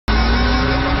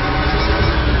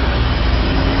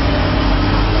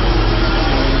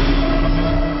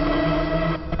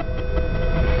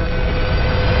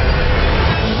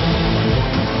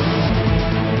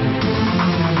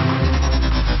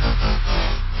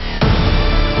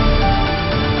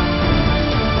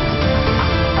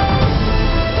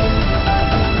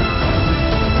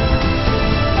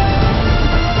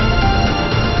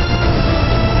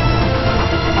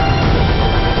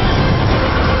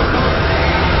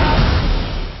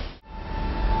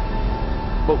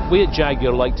We at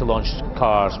Jaguar like to launch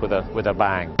cars with a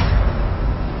bang.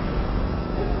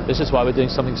 This is why we're doing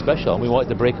something special, and we wanted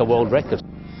to break a world record.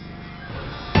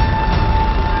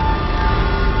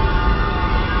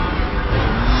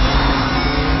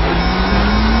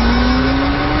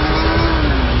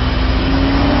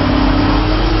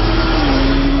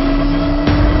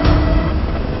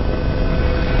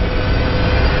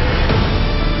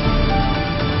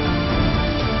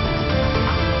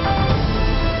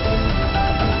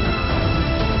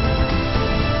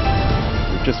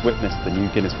 We've just witnessed the new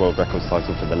Guinness World Record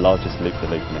title for the largest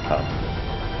loop-the-loop in the car.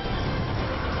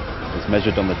 As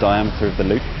measured on the diameter of the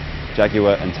loop,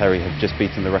 Jaguar and Terry have just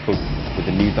beaten the record with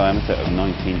a new diameter of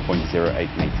 19.08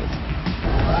 metres.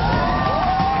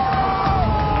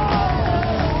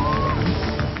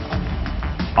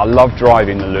 I love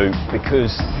driving the loop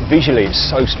because visually it's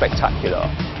so spectacular.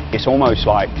 It's almost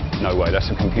like, no way,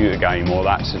 that's a computer game or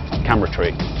that's a camera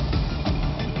trick.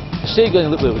 The stage going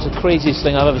loop was the craziest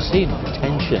thing I've ever seen. The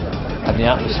tension and the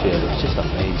atmosphere was just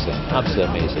amazing,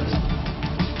 absolutely amazing.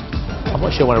 I'm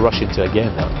not sure I want to rush into it again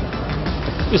now.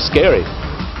 It was scary.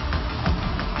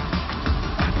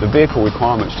 The vehicle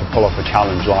requirements to pull off a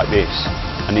challenge like this,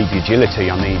 I need the agility,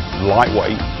 I need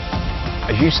lightweight.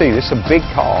 As you see, this is a big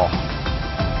car,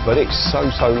 but it's so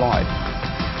light.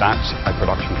 That's a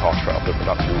production car straight off the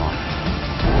production line.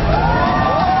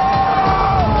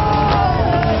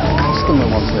 The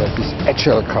customer wants to have this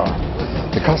agile car.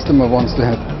 The customer wants to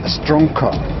have a strong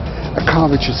car, a car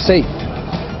which is safe.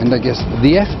 And I guess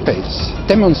the F-PACE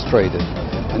demonstrated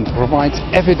and provides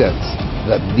evidence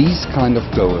that these kind of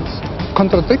goals,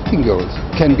 contradicting goals,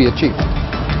 can be achieved.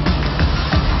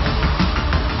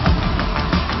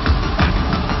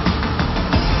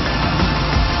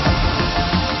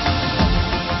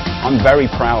 I'm very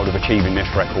proud of achieving this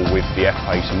record with the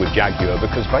F-PACE and with Jaguar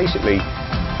because basically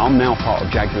I'm now part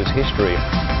of Jaguar's history.